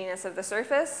be the genus of the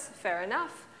surface, fair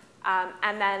enough.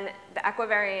 And then the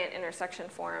equivariant intersection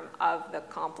form of the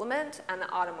complement and the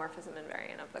automorphism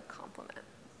invariant of the complement.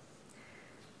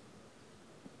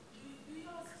 Do you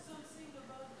ask something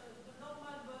about the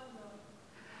normal bundle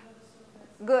of the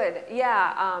surface? Good,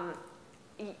 yeah.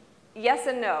 Yes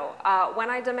and no. When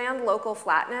I demand local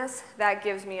flatness, that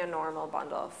gives me a normal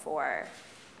bundle for.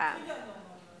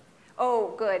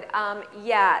 Oh, good.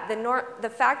 Yeah, the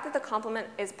fact that the complement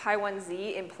is pi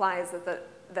 1Z implies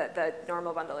that the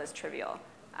normal bundle is trivial.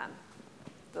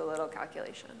 The little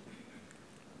calculation.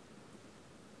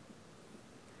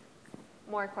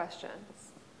 More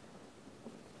questions?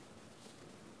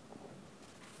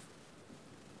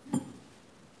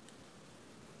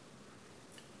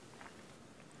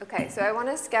 Okay, so I want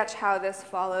to sketch how this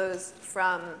follows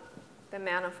from the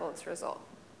manifolds result.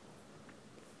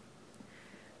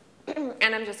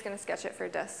 And I'm just going to sketch it for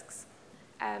disks.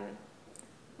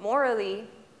 Morally,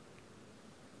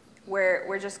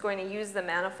 we're just going to use the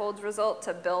manifolds result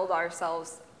to build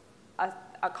ourselves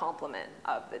a complement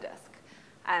of the disk.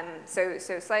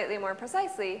 So slightly more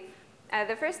precisely,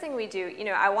 the first thing we do,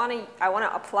 I want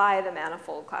to apply the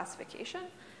manifold classification.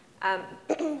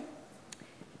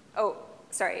 Oh,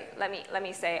 sorry. Let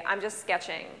me say I'm just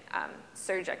sketching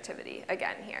surjectivity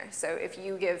again here. So if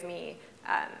you give me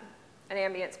an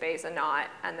ambient space, a knot,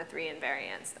 and the three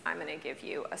invariants, I'm going to give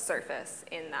you a surface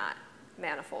in that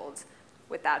manifold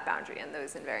with that boundary and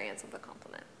those invariants of the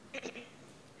complement.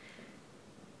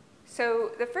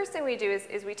 So the first thing we do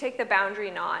is we take the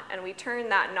boundary knot and we turn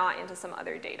that knot into some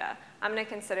other data. I'm going to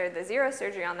consider the zero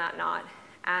surgery on that knot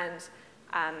and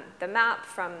the map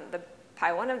from the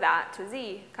pi 1 of that to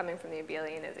Z coming from the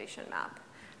abelianization map.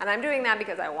 And I'm doing that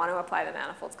because I want to apply the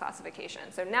manifolds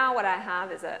classification. So now what I have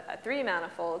is a three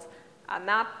manifold, a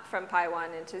map from pi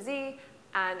 1 into Z,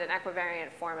 and an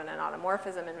equivariant form and an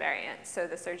automorphism invariant. So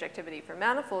the surjectivity for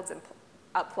manifolds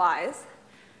applies.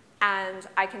 And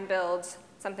I can build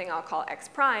something I'll call X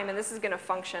prime, and this is going to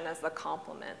function as the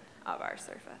complement of our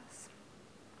surface.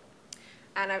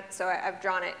 And so I've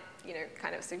drawn it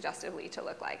kind of suggestively to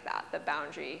look like that. The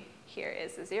boundary here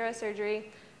is the zero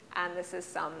surgery, and this is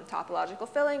some topological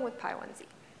filling with pi 1Z.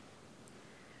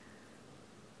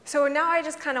 So now I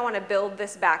just kind of want to build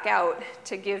this back out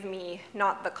to give me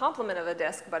not the complement of a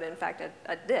disk, but in fact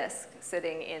a disk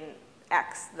sitting in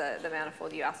X, the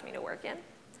manifold you asked me to work in.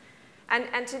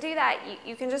 And to do that,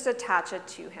 you can just attach a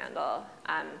two-handle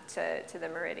to the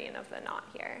meridian of the knot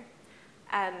here.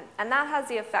 And that has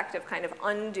the effect of kind of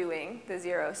undoing the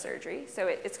zero surgery. So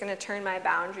it's going to turn my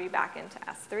boundary back into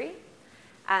S3.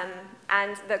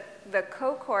 And the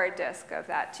co-core disk of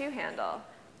that two-handle,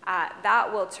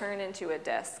 that will turn into a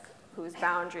disk whose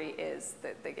boundary is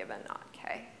the given knot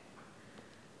K.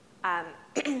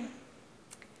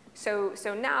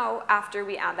 So now, after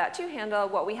we add that two-handle,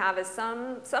 what we have is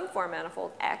some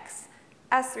four-manifold X.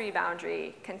 S3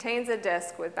 boundary contains a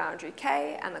disk with boundary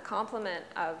K, and the complement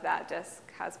of that disk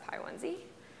has pi 1Z.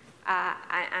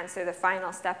 And so the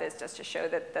final step is just to show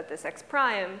that this X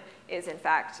prime is, in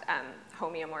fact,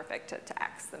 homeomorphic to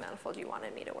X, the manifold you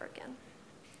wanted me to work in.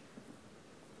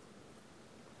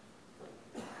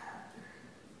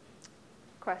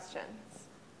 Questions?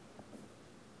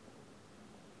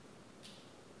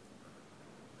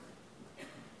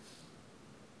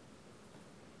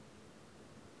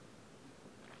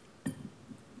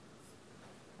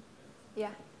 Yeah.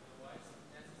 Why is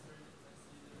it necessary to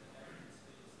consider the evidence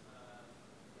space like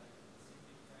simply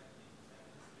tracking evidence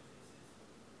spaces?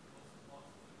 Is also possible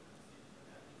to consider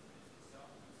the evidence space itself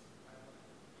with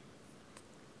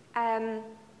Pi1 and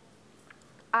Q?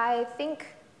 I think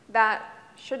that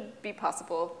should be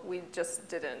possible. We just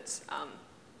didn't.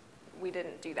 We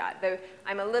didn't do that. Though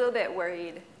I'm a little bit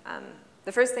worried.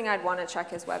 The first thing I'd want to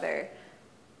check is whether,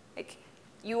 like,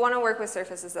 you want to work with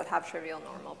surfaces that have trivial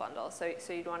normal bundles.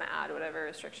 So you'd want to add whatever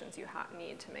restrictions you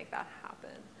need to make that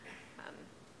happen.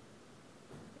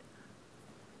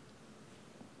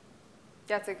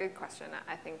 That's a good question.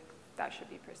 I think that should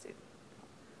be pursued.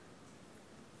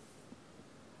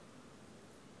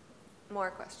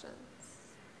 More questions?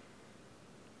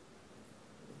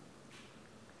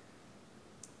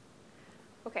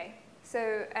 Okay,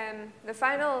 so the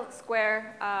final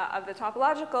square of the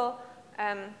topological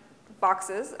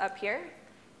boxes up here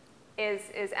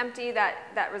is empty.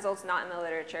 That results not in the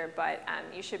literature, but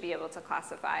you should be able to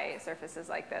classify surfaces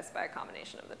like this by a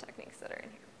combination of the techniques that are in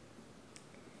here.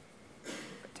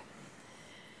 Good.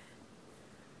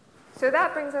 So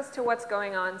that brings us to what's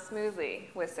going on smoothly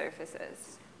with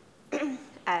surfaces.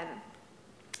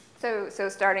 So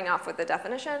starting off with the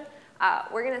definition,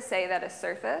 we're going to say that a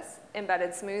surface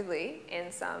embedded smoothly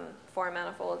in some form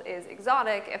manifold is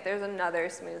exotic if there's another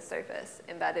smooth surface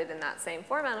embedded in that same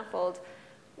form manifold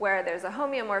where there's a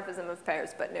homeomorphism of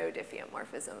pairs but no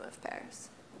diffeomorphism of pairs.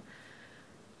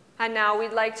 And now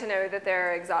we'd like to know that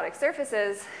there are exotic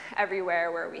surfaces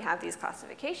everywhere where we have these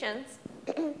classifications.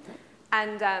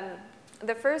 And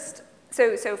the first,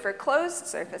 so for closed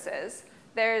surfaces,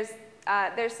 there's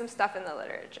some stuff in the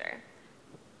literature.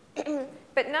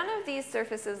 But none of these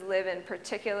surfaces live in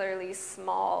particularly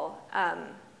small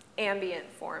ambient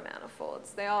form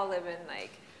manifolds. They all live in,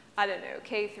 like, I don't know,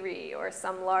 K3 or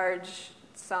some large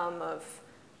sum of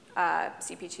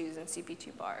CP2s and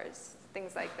CP2 bars,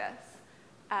 things like this.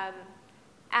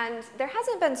 And there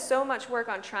hasn't been so much work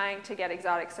on trying to get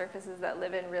exotic surfaces that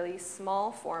live in really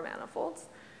small form manifolds.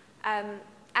 And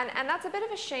that's a bit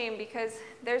of a shame because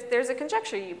there's a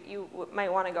conjecture you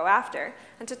might want to go after.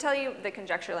 And to tell you the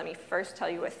conjecture, let me first tell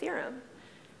you a theorem.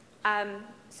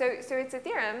 So it's a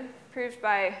theorem proved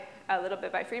by a little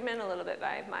bit by Friedman, a little bit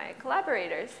by my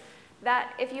collaborators,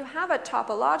 that if you have a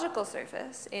topological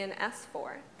surface in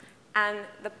S4 and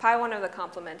the pi1 of the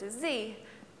complement is Z,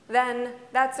 then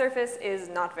that surface is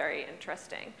not very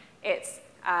interesting. It's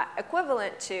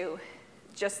equivalent to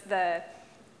just the,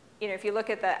 if you look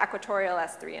at the equatorial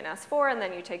S3 and S4, and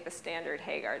then you take the standard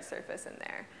Heegard surface in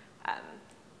there,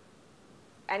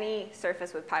 any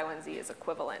surface with pi1z is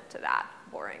equivalent to that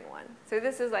boring one. So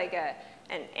this is like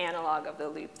an analog of the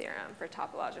loop theorem for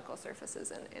topological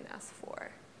surfaces in S4.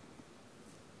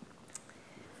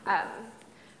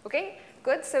 Okay,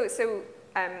 good. So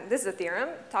this is a theorem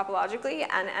topologically,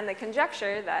 and the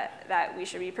conjecture that we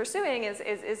should be pursuing is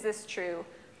this true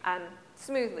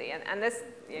smoothly? And this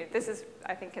is,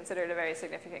 I think, considered a very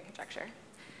significant conjecture.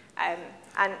 And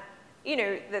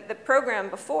the program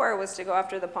before was to go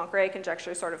after the Poincare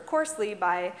conjecture sort of coarsely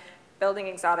by building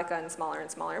exotica in smaller and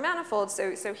smaller manifolds.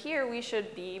 So here we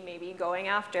should be maybe going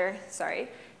after,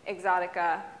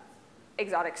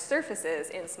 exotic surfaces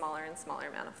in smaller and smaller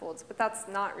manifolds, but that's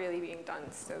not really being done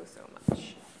so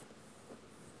much.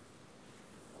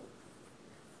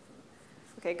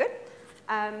 Okay, good.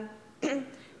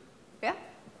 Yeah?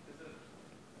 Is it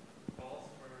false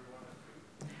for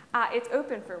 1 and 2? It's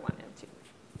open for 1 and 2.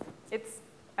 It's,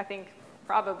 I think,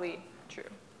 probably true.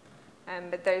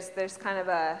 But there's kind of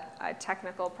a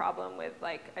technical problem with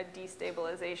like a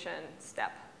destabilization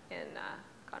step in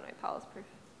Conway-Powell's proof.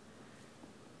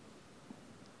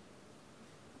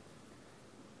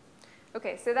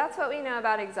 Okay, so that's what we know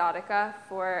about exotica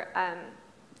for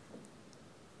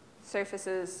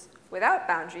surfaces without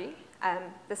boundary.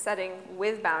 The setting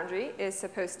with boundary is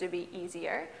supposed to be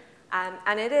easier.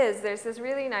 And it is. There's this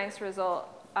really nice result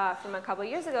from a couple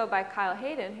years ago by Kyle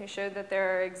Hayden, who showed that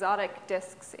there are exotic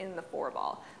disks in the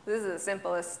 4-ball. This is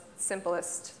the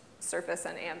simplest surface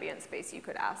and ambient space you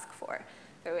could ask for.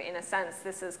 So in a sense,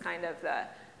 this is kind of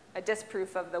a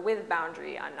disproof of the with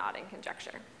boundary unknotting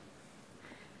conjecture.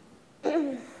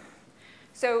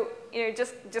 So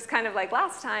just kind of like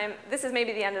last time, this is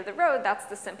maybe the end of the road. That's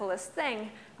the simplest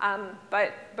thing.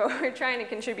 But we're trying to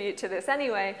contribute to this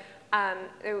anyway.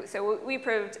 So what we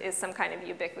proved is some kind of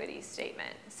ubiquity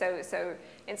statement. So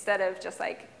instead of just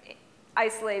like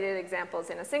isolated examples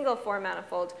in a single form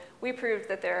manifold, we proved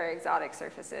that there are exotic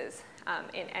surfaces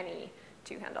in any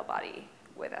two-handle body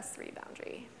with S3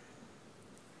 boundary.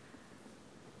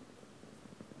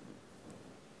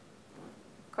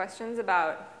 Questions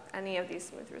about any of these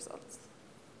smooth results?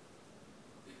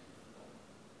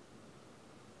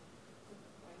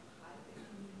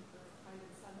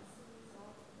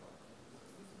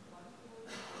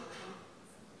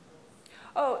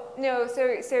 Oh, no,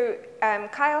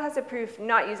 Kyle has a proof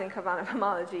not using Kavanagh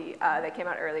homology that came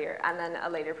out earlier, and then a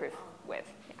later proof with.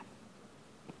 Yeah.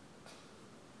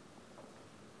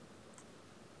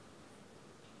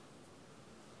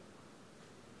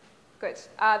 Good.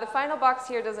 The final box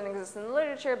here doesn't exist in the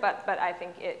literature, but I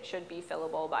think it should be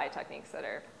fillable by techniques that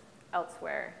are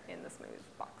elsewhere in the smooth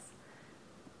box.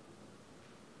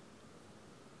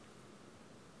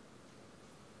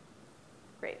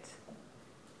 Great.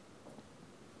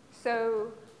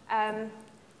 So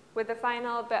with the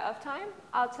final bit of time,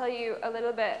 I'll tell you a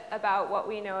little bit about what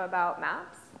we know about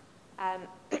maps.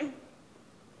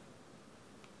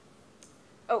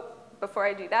 Oh, before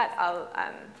I do that, I'll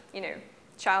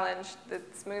challenge the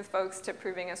smooth folks to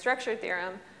proving a structure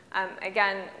theorem.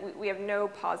 Again, we have no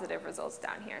positive results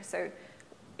down here. So,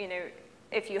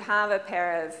 if you have a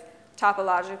pair of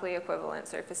topologically equivalent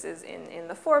surfaces in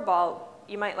the four-ball,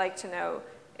 you might like to know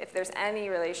if there's any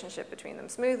relationship between them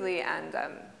smoothly, and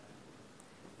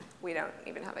we don't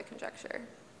even have a conjecture.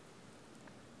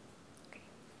 Okay.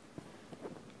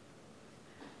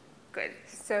 Good.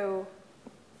 So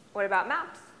what about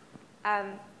maps?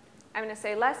 I'm going to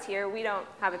say less here. We don't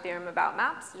have a theorem about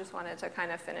maps. I just wanted to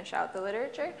kind of finish out the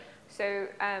literature. So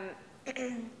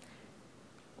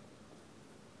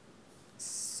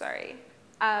sorry.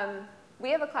 We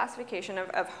have a classification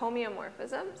of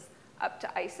homeomorphisms up to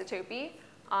isotopy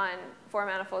on four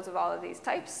manifolds of all of these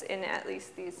types in at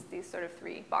least these sort of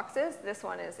three boxes. This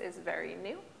one is very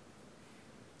new.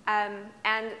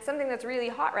 And something that's really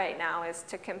hot right now is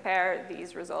to compare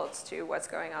these results to what's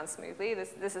going on smoothly.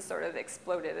 This has sort of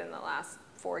exploded in the last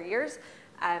 4 years.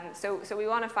 So we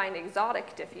want to find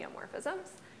exotic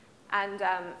diffeomorphisms. And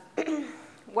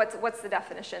what's the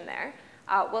definition there?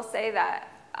 We'll say that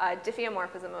a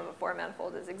diffeomorphism of a four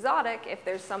manifold is exotic if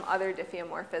there's some other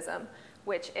diffeomorphism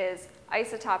which is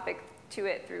isotopic to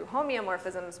it through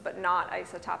homeomorphisms, but not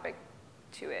isotopic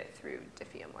to it through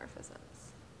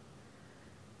diffeomorphisms.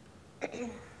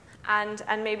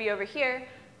 and maybe over here,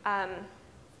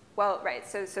 well, right,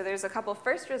 so there's a couple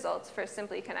first results for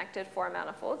simply connected four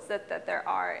manifolds that there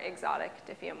are exotic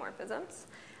diffeomorphisms.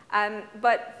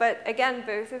 But again,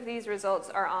 both of these results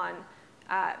are on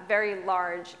very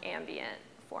large ambient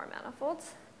four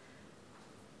manifolds.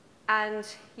 And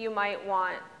you might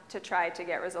want to try to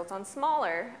get results on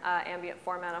smaller ambient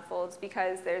four manifolds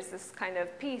because there's this kind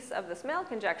of piece of the Smale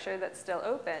conjecture that's still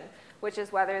open, which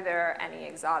is whether there are any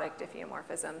exotic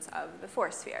diffeomorphisms of the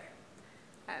four sphere.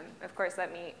 Of course,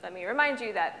 let me remind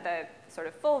you that the sort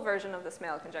of full version of the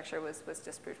Smale conjecture was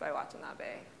disproved by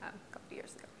Watanabe a couple of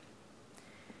years ago.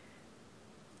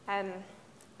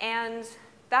 And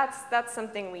that's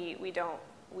something we don't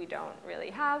really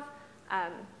have,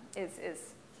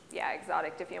 yeah,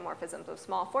 exotic diffeomorphisms of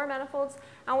small four manifolds.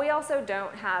 And we also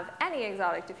don't have any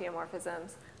exotic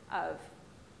diffeomorphisms of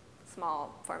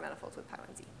small four manifolds with pi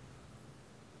 1z.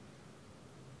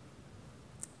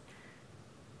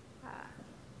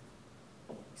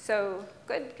 So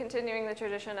good, continuing the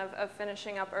tradition of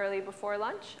finishing up early before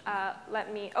lunch.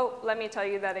 Let me tell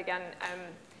you that again,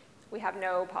 we have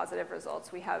no positive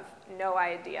results. We have no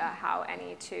idea how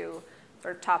any two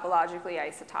sort of topologically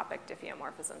isotopic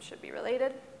diffeomorphisms should be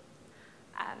related.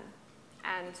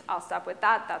 And I'll stop with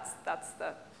that. That's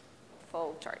the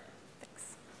full chart.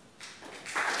 Thanks.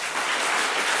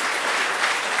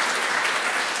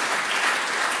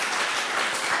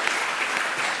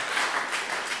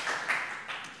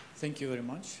 Thank you very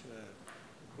much.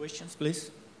 Questions, please?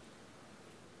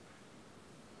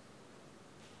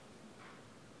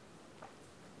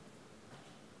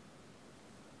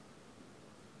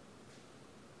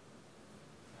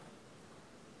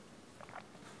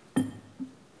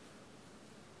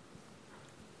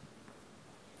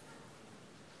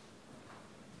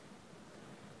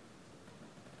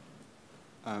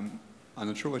 I'm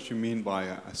not sure what you mean by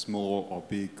a small or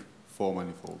big four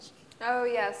manifolds. Oh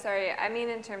yeah, sorry. I mean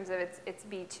in terms of it's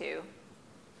B2,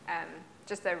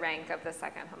 just the rank of the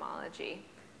second homology.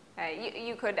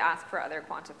 You could ask for other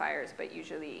quantifiers, but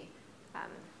usually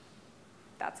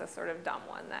that's a sort of dumb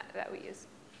one that we use.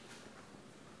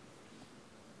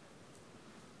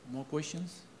 More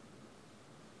questions?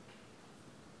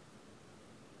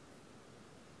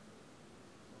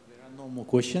 There are no more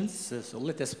questions, so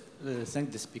let us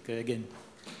thank the speaker again.